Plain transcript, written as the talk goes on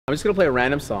I'm just gonna play a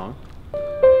random song.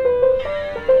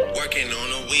 Working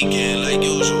on a weekend like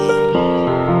usual.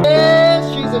 Yeah,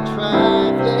 she's a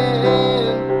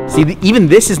traveling. See, even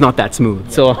this is not that smooth,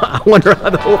 so I wonder how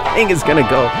the whole thing is gonna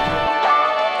go.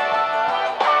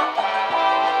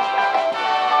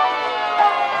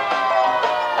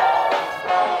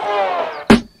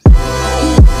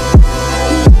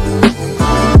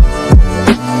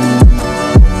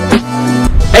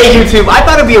 Hey YouTube, I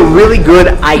thought it'd be a really good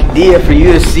idea for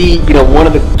you to see, one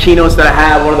of the keynotes that I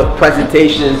have, one of the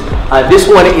presentations. This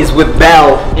one is with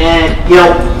Bell, and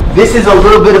this is a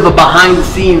little bit of a behind the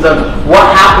scenes of what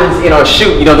happens in our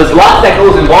shoot. There's lots that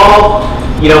goes involved.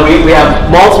 We have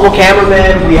multiple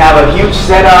cameramen, we have a huge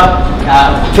setup.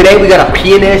 Today we got a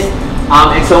pianist,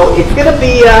 and so it's gonna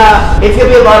be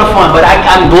a lot of fun. But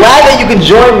I'm glad that you can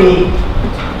join me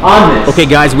on this. Okay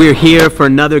guys, we're here for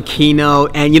another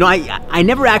keynote, and I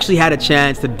never actually had a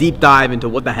chance to deep dive into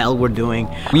what the hell we're doing.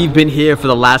 We've been here for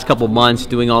the last couple months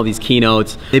doing all these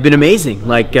keynotes. They've been amazing,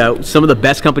 like some of the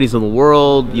best companies in the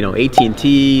world,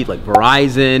 AT&T, like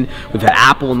Verizon. We've had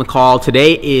Apple on the call.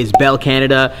 Today is Bell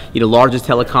Canada, largest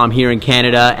telecom here in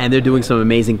Canada, and they're doing some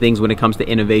amazing things when it comes to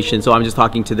innovation. So I'm just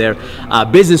talking to their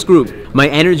business group. My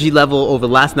energy level over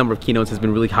the last number of keynotes has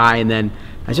been really high, and then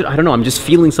I don't know, I'm just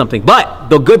feeling something. But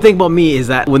the good thing about me is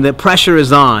that when the pressure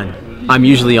is on, I'm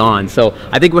usually on. So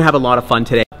I think we'll have a lot of fun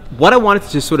today. What I wanted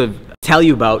to just sort of tell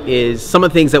you about is some of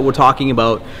the things that we're talking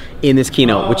about in this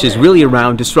keynote, which is really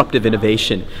around disruptive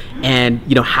innovation and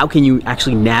how can you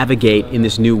actually navigate in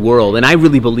this new world. And I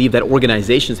really believe that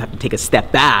organizations have to take a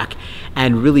step back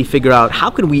and really figure out how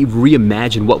can we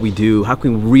reimagine what we do, how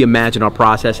can we reimagine our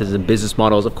processes and business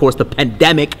models. Of course, the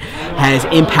pandemic has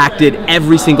impacted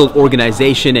every single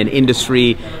organization and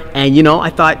industry, and I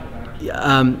thought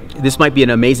this might be an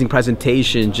amazing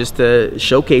presentation just to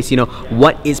showcase,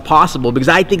 what is possible, because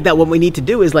I think that what we need to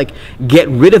do is like get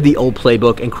rid of the old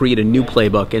playbook and create a new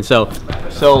playbook. And so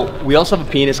we also have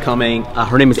a pianist coming.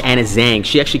 Her name is Anna Zhang.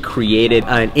 She actually created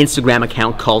an Instagram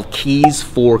account called Keys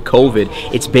for COVID.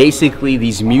 It's basically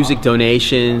these music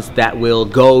donations that will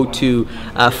go to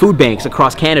food banks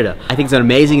across Canada. I think it's an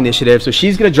amazing initiative. So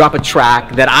she's gonna drop a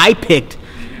track that I picked.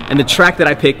 And the track that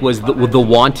I picked was the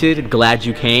Wanted, Glad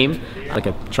You Came, like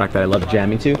a track that I love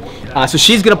jamming to. So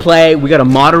she's gonna play. We got a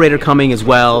moderator coming as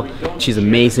well. She's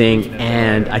amazing,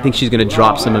 and I think she's gonna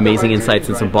drop some amazing insights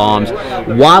and some bombs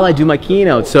while I do my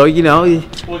keynote. So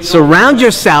surround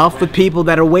yourself with people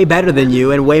that are way better than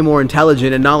you and way more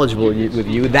intelligent and knowledgeable with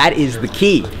you. That is the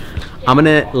key. I'm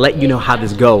gonna let you know how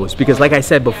this goes, because like I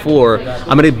said before,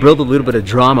 I'm gonna build a little bit of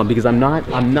drama because I'm not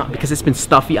because it's been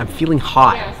stuffy. I'm feeling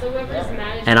hot.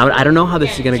 And I don't know how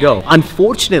this is gonna go.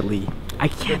 Unfortunately, I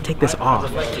can't take this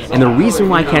off. And the reason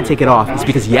why I can't take it off is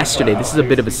because yesterday, this is a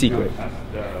bit of a secret,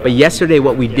 but yesterday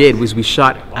what we did was we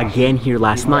shot again here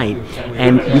last night,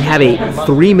 and we have a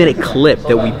 3-minute clip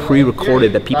that we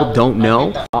pre-recorded that people don't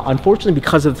know. Unfortunately,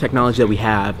 because of the technology that we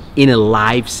have in a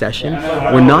live session,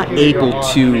 we're not able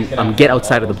to get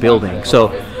outside of the building. So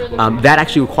that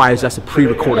actually requires us to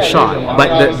pre-record a shot.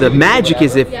 But the magic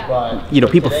is if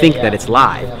people think that it's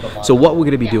live. So what we're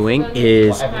going to be doing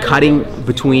is cutting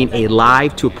between a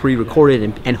live to a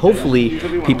pre-recorded, and hopefully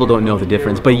people don't know the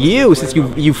difference. But since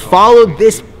you followed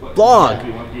this vlog,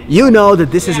 you know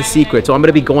that this is a secret. So I'm going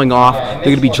to be going off. They're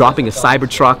going to be dropping a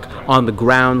Cybertruck on the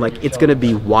ground. Like, it's going to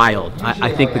be wild.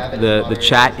 I think the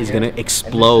chat is going to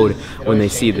explode when they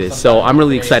see this. So I'm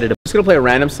really excited. I'm just going to play a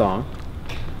random song.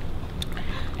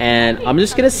 And I'm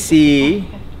just gonna see.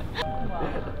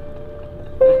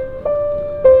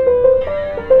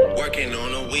 Working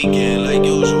on a weekend like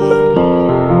usual.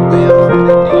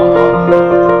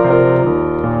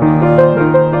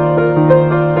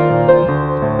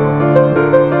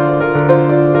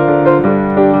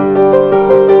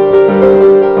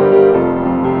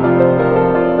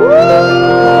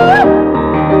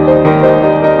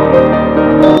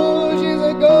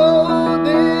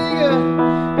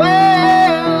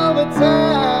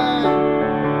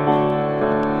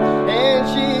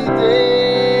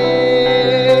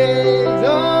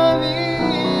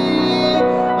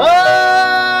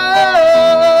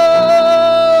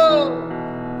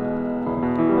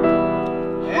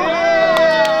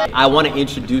 I want to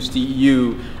introduce to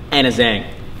you Anna Zhang.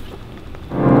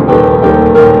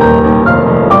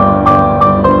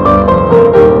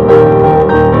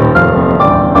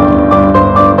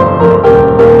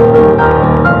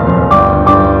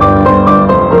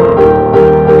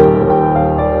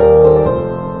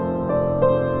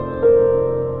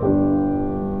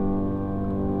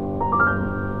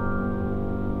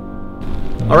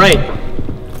 All right,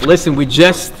 listen, we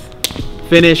just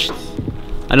finished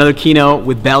another keynote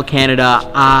with Bell Canada.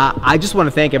 I just want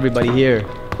to thank everybody here.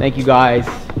 Thank you guys,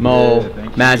 Mo,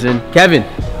 Mazen, Kevin.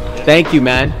 Thank you,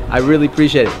 man. I really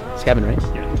appreciate it. It's Kevin, right?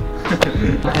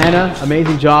 Yeah. Anna,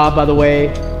 amazing job, by the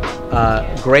way.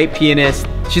 Great pianist.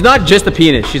 She's not just a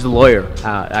pianist, she's a lawyer,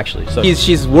 actually. So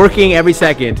she's working every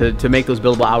second to make those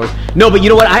billable hours. No, but you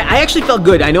know what? I actually felt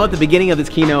good. I know at the beginning of this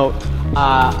keynote,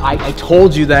 I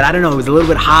told you that, I don't know, it was a little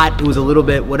bit hot, it was a little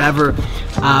bit whatever,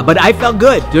 but I felt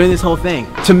good during this whole thing.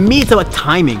 To me, it's about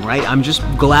timing, right? I'm just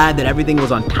glad that everything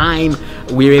was on time.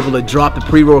 We were able to drop the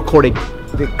pre-recorded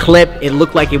clip. It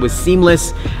looked like it was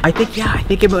seamless. I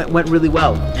think it went really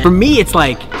well. For me, it's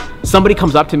like, somebody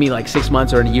comes up to me like 6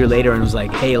 months or a year later and was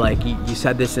like, hey, like you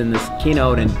said this in this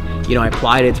keynote and you know, I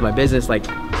applied it to my business. Like,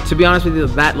 to be honest with you,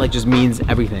 that like just means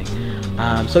everything.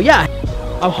 So yeah,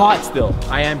 I'm hot still.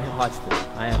 I am hot still.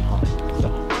 I am hot. So.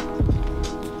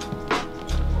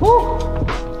 Woo.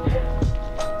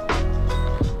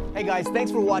 Hey guys,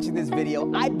 thanks for watching this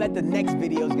video. I bet the next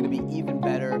video is gonna be even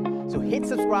better. So hit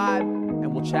subscribe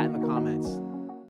and we'll chat in the comments.